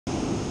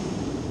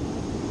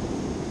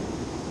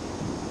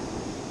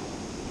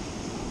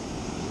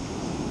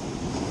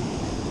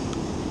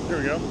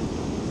we go.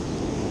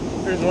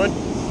 Here's one.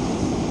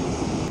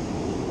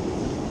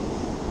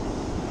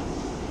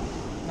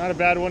 Not a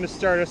bad one to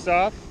start us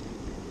off,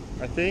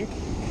 I think.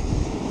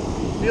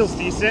 Feels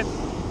decent.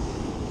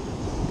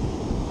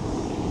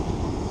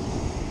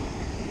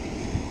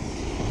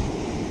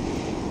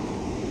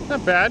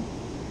 Not bad.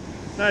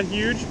 Not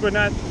huge, but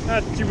not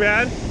too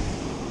bad.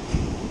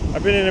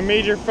 I've been in a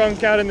major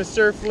funk out in the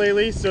surf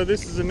lately, so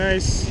this is a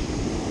nice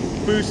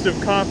boost of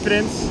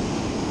confidence.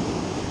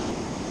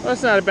 Well,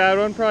 that's not a bad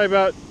one, probably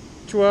about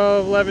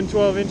 11,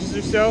 12 inches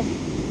or so.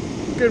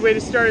 Good way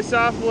to start us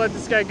off. We'll let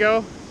this guy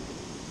go.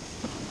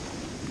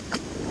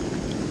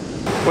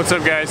 What's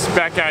up, guys?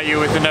 Back at you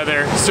with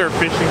another surf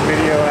fishing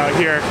video out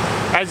here.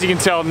 As you can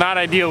tell, not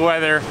ideal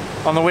weather.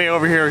 On the way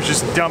over here, it was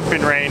just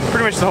dumping rain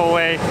pretty much the whole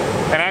way.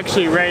 And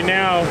actually right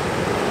now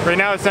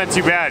it's not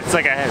too bad. It's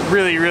like a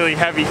really, really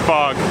heavy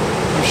fog.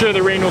 I'm sure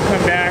the rain will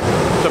come back,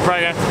 so I'll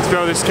probably have to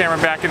throw this camera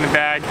back in the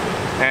bag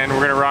and we're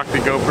gonna rock the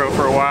GoPro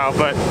for a while.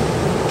 But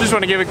just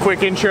want to give a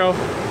quick intro.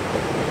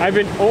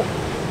 Never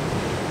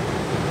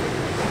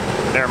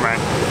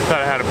mind, thought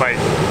I had a bite.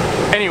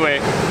 Anyway,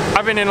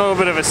 I've been in a little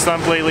bit of a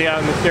slump lately out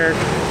in the surf.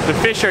 The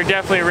fish are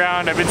definitely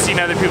around. I've been seeing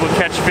other people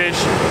catch fish,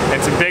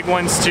 and some big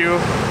ones too.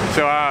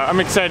 So I'm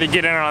excited to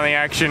get in on the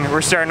action.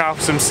 We're starting off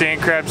with some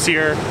sand crabs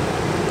here,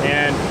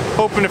 and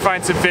hoping to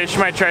find some fish.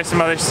 Might try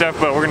some other stuff,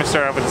 but we're gonna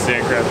start off with the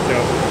sand crabs. So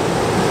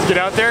let's get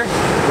out there.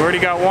 We already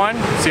got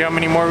one. See how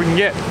many more we can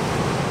get.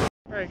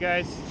 All right,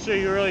 guys, show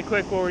you really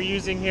quick what we're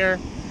using here.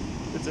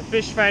 It's a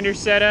fish finder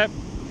setup.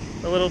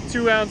 A little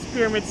 2-ounce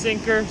pyramid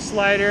sinker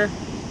slider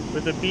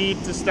with a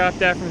bead to stop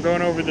that from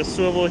going over the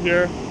swivel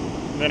here.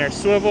 And then our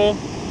swivel,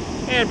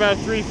 and about a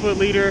 3-foot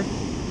leader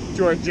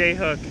to our J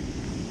hook.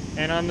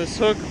 And on this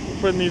hook,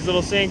 we're putting these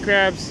little sand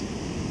crabs.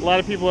 A lot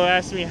of people have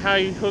asked me how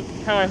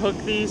I hook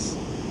these,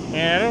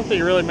 and I don't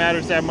think it really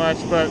matters that much,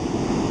 but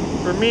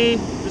for me,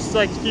 just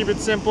like to keep it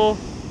simple,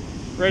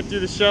 right through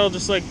the shell,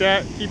 just like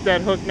that. Keep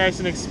that hook nice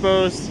and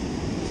exposed,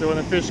 so when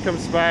the fish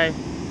comes by,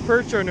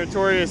 perch are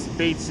notorious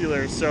bait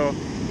sealers, so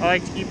I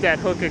like to keep that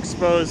hook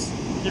exposed,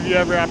 give you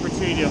every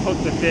opportunity to hook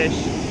the fish.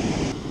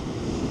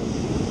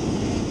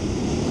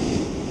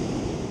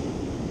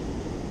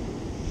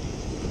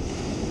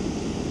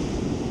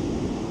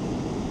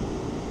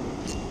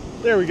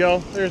 There we go,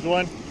 there's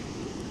one.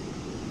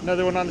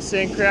 Another one on the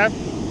sand crab. It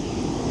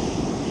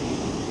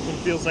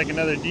feels like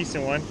another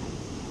decent one.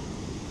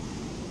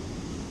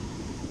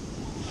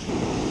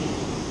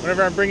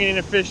 Whenever I'm bringing in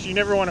a fish, you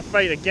never want to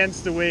fight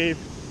against the wave,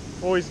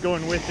 always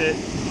going with it.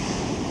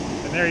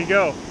 And there you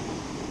go.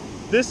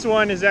 This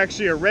one is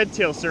actually a red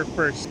tail surf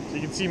perch. So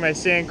you can see my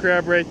sand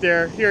crab right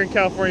there. Here in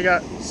California, you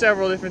got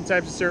several different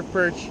types of surf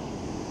perch.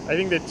 I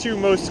think the two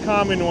most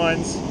common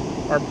ones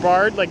are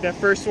barred, like that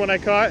first one I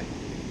caught,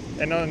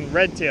 and on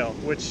red tail,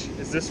 which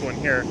is this one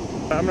here.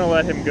 I'm gonna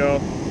let him go.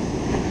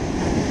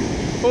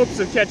 Hopes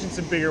of catching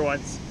some bigger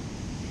ones.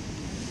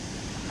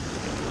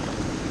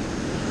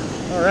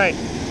 All right,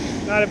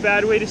 not a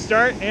bad way to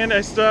start, and I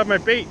still have my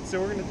bait,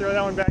 so we're gonna throw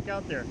that one back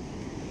out there.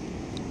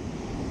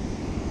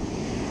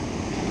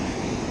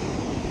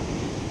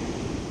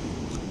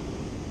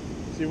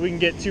 See if we can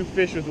get 2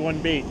 fish with 1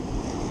 bait.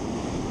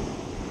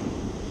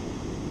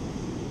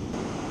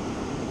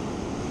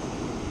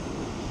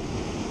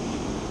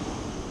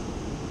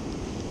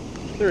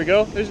 There we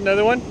go, there's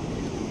another one.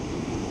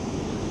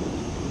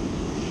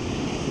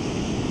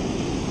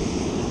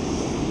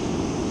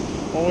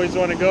 Always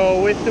want to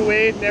go with the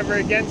wave, never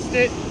against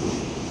it.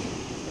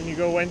 When you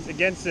go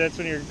against it, that's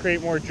when you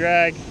create more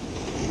drag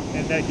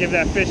and that give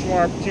that fish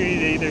more opportunity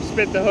to either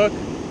spit the hook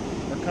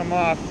or come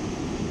off.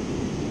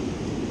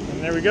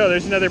 And there we go,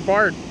 there's another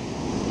barred.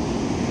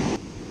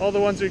 All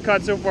the ones we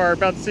caught so far are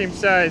about the same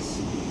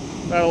size,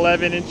 about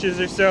 11 inches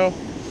or so.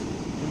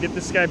 We'll get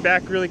this guy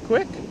back really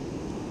quick.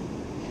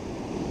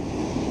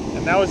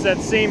 And that was that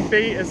same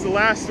bait as the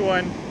last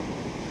one.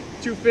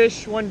 2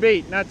 fish, 1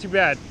 bait, not too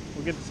bad.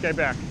 We'll get this guy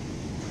back.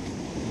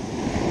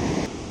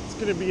 It's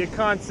gonna be a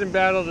constant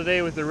battle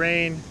today with the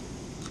rain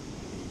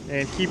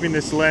and keeping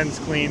this lens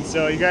clean,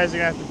 so you guys are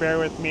gonna have to bear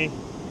with me.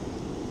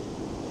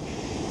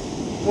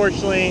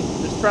 Fortunately,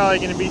 there's probably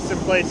gonna be some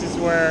places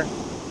where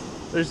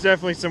there's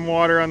definitely some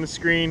water on the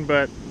screen,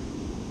 but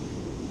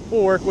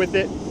we'll work with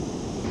it.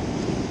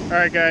 All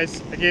right,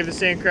 guys, I gave the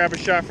sand crab a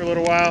shot for a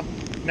little while.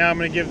 Now I'm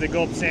gonna give the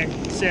gulp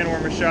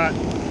sandworm a shot,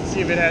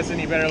 see if it has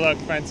any better luck,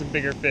 find some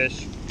bigger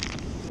fish.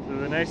 So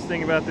the nice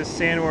thing about this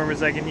sandworm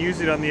is I can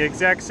use it on the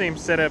exact same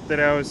setup that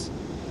I was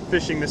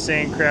fishing the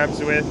sand crabs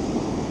with.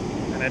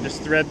 And I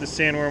just thread the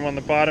sandworm on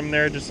the bottom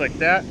there, just like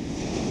that.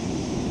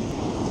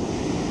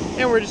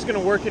 And we're just gonna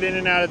work it in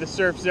and out of the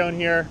surf zone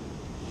here.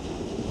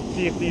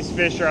 See if these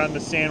fish are on the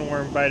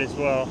sandworm bite as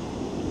well.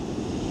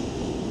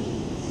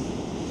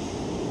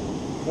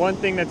 One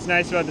thing that's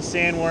nice about the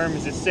sandworm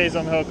is it stays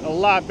on the hook a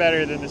lot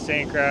better than the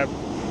sand crab.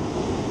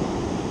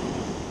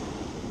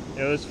 You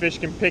know, those fish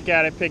can pick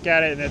at it,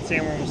 and that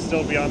sandworm will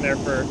still be on there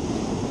for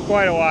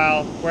quite a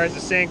while. Whereas the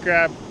sand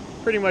crab,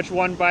 pretty much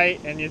 1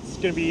 bite and it's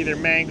gonna be either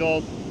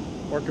mangled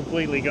or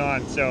completely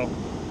gone. So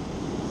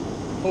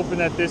hoping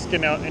that this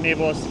can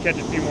enable us to catch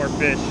a few more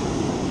fish.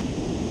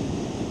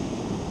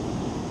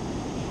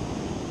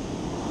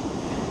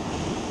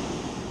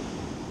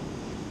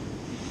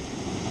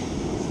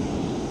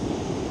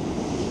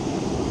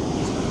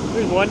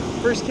 There's one.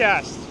 First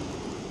cast.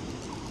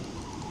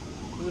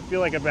 Doesn't feel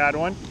like a bad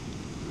one.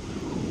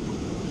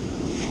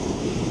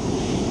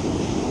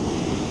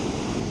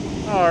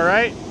 All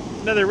right,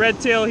 another red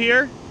tail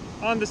here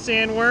on the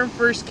sandworm.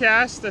 First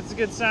cast, that's a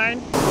good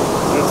sign.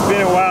 It's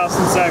been a while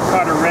since I've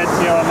caught a red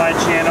tail on my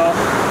channel,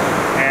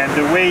 and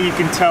the way you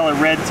can tell a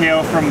red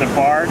tail from the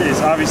barred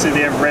is obviously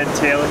they have red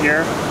tail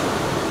here,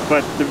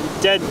 but the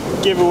dead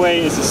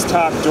giveaway is this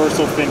top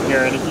dorsal fin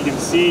here, and if you can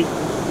see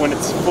when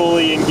it's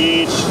fully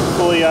engaged,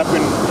 fully up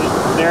in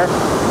there,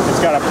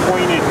 it's got a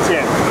pointed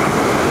tip.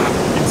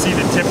 You can see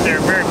the tip there,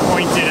 very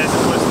pointed as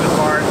opposed to the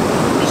barred.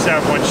 Just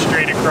have one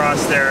straight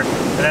across there,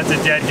 and that's a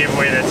dead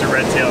giveaway. That's a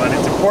red tail, and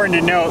it's important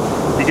to note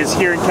because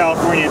here in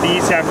California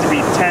these have to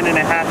be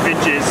 10.5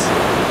 inches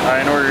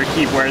in order to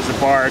keep, whereas the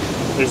barred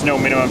there's no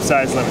minimum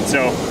size limit.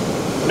 So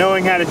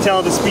knowing how to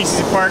tell the species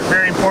apart,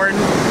 very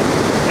important,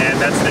 and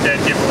that's the dead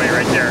giveaway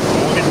right there.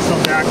 We'll get this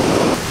one back.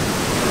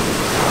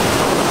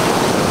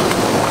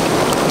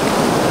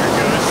 There it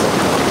goes.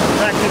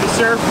 Back to the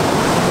surf.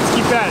 Let's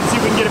keep at it, see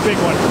if we can get a big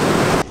one.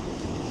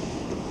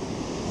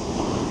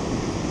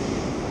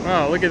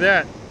 Wow, look at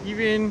that.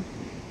 Even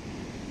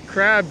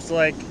crabs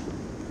like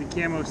the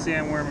camo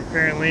sandworm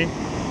apparently.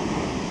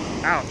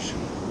 Ouch.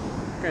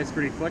 That guy's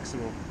pretty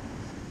flexible.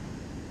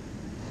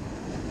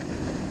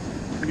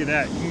 Look at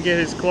that. You can get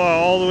his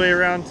claw all the way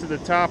around to the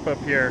top up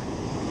here.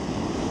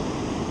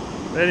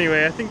 But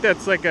anyway, I think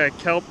that's like a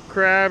kelp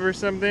crab or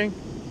something.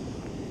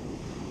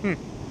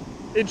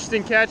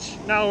 Interesting catch.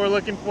 Not what we're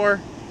looking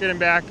for. Get him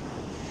back.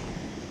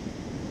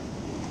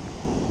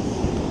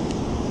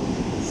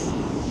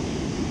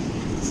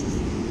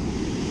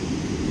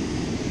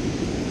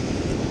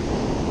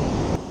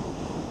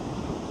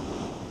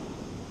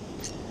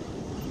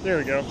 There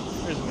we go.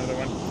 There's another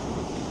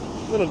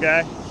one. Little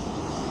guy.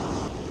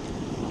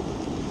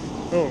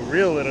 Oh,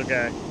 real little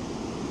guy.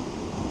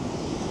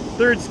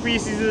 Third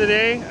species of the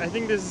day. I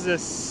think this is a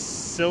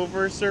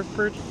silver surf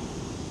perch.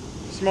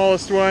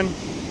 Smallest one.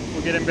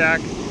 We'll get him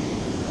back.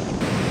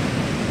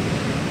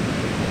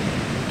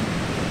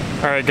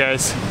 Alright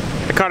guys,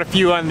 I caught a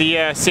few on the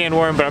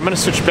sandworm, but I'm going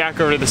to switch back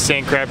over to the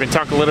sand crab and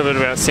talk a little bit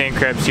about sand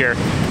crabs here.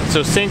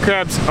 So sand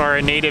crabs are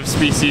a native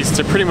species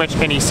to pretty much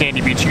any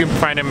sandy beach. You can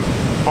find them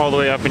all the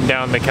way up and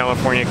down the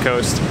California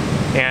coast,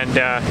 and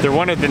they're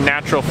one of the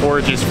natural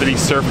forages for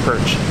these surf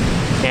perch.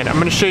 And I'm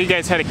going to show you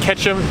guys how to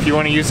catch them if you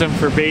want to use them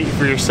for bait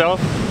for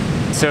yourself.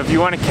 So if you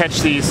want to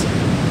catch these,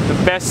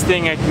 the best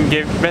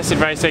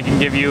advice I can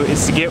give you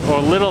is to get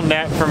a little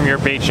net from your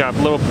bait shop,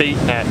 a little bait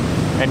net.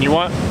 And you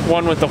want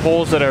one with the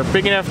holes that are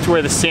big enough to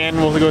where the sand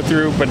will go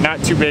through, but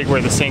not too big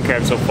where the sand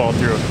crabs will fall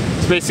through.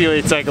 So basically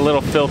it's like a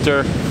little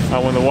filter.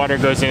 When the water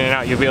goes in and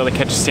out, you'll be able to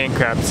catch sand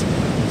crabs.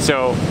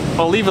 So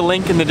I'll leave a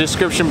link in the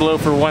description below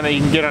for one that you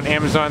can get on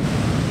Amazon.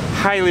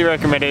 Highly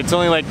recommend it. It's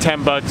only like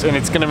 10 bucks and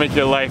it's gonna make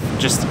your life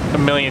just a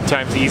million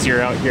times easier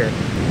out here.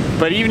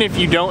 But even if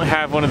you don't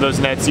have one of those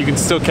nets, you can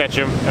still catch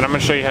them, and I'm gonna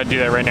show you how to do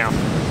that right now.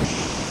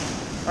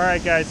 All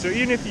right guys, so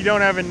even if you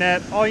don't have a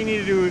net, all you need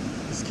to do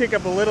is kick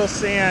up a little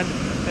sand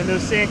and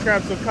those sand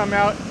crabs will come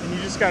out, and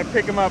you just gotta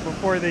pick them up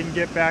before they can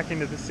get back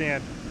into the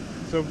sand.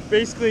 So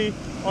basically,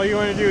 all you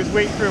wanna do is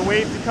wait for a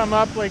wave to come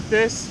up like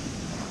this,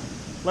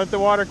 let the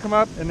water come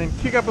up, and then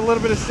kick up a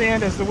little bit of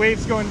sand as the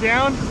wave's going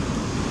down,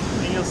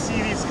 and you'll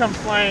see these come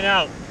flying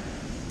out.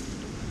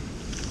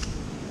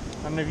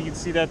 I don't know if you can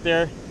see that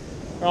there.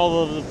 They're all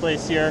over the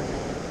place here.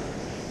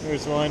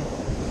 There's one.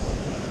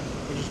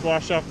 We'll just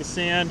wash off the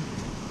sand.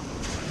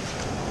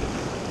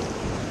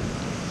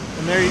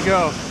 And there you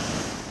go.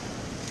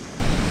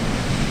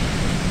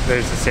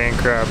 There's the sand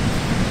crab.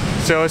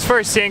 So as far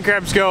as sand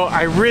crabs go,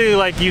 I really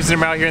like using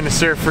them out here in the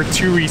surf for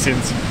two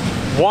reasons.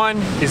 One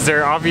is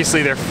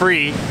they're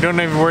free. You don't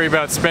even worry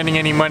about spending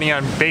any money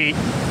on bait.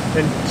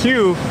 And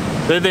two,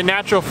 they're the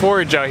natural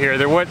forage out here.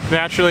 They're what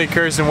naturally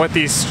occurs and what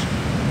these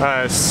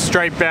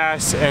striped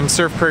bass and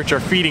surf perch are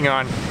feeding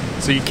on.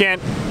 So you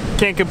can't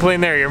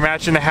complain there. You're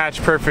matching the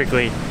hatch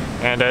perfectly.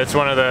 And it's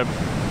one of the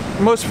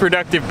most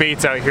productive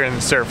baits out here in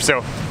the surf.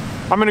 So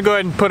I'm gonna go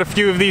ahead and put a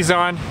few of these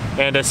on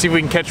and see if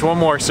we can catch one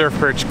more surf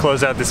perch to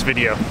close out this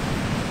video.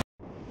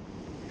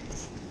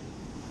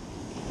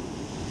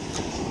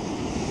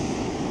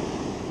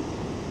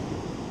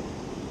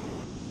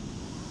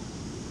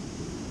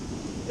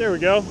 There we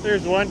go,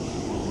 there's one.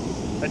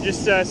 I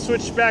just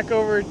switched back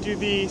over to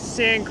the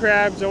sand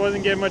crabs. I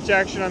wasn't getting much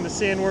action on the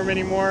sandworm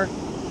anymore.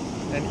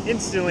 And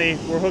instantly,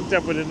 we're hooked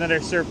up with another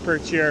surf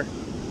perch here.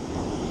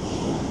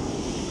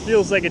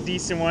 Feels like a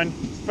decent one.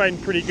 It's fighting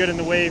pretty good in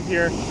the wave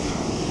here.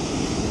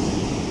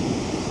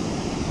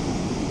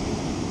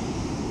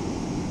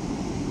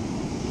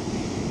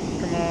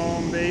 Come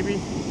on,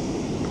 baby.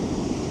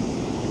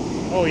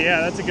 Oh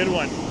yeah, that's a good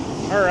one.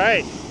 All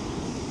right,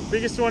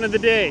 biggest one of the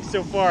day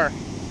so far.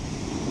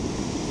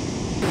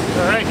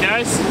 All right,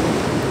 guys.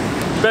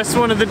 Best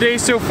one of the day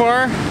so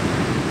far.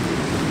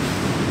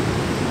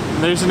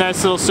 There's a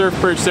nice little surf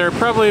perch there,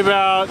 probably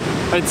about,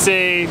 I'd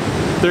say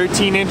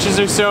 13 inches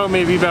or so,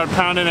 maybe about a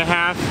pound and a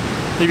half,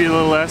 maybe a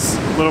little less,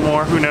 a little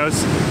more, who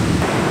knows.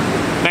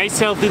 Nice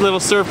healthy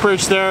little surf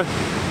perch there,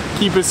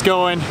 keep us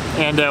going,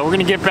 and we're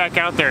gonna get back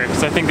out there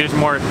because I think there's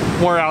more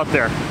out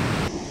there.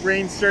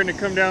 Rain's starting to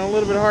come down a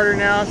little bit harder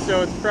now,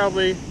 so it's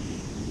probably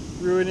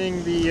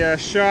ruining the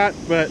shot,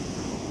 but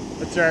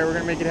that's alright, we're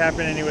gonna make it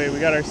happen anyway. We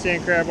got our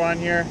sand crab on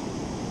here,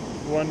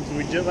 ones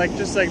we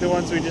just like the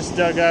ones we just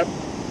dug up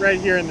right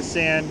here in the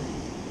sand,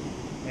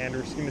 and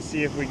we're just gonna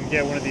see if we can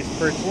get one of these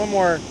perch. One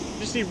more,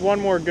 just need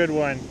one more good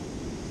one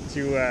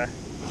to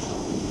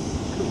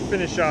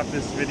finish off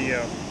this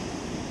video.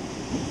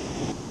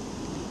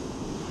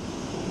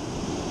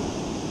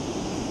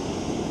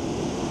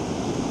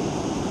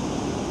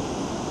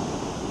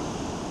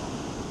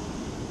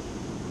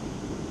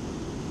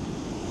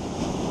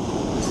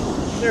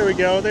 There we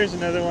go, there's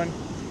another one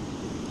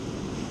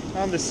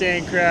on the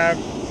sand crab.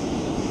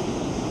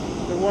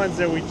 The ones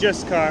that we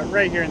just caught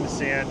right here in the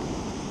sand.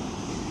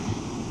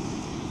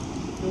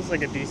 Feels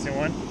like a decent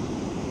one.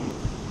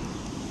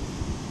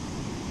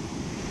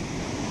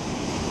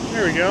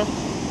 There we go.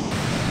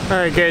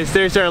 Alright guys,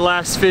 there's our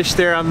last fish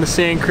there on the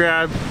sand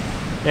crab.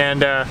 And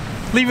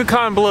leave a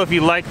comment below if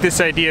you like this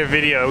idea of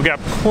video. We got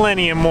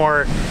plenty of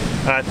more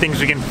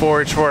things we can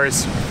forage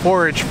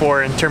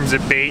for in terms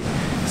of bait.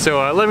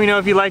 So let me know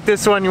if you like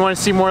this one, you want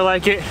to see more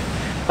like it.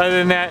 Other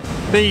than that,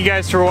 thank you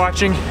guys for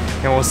watching,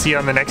 and we'll see you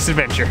on the next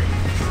adventure.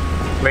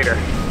 Later.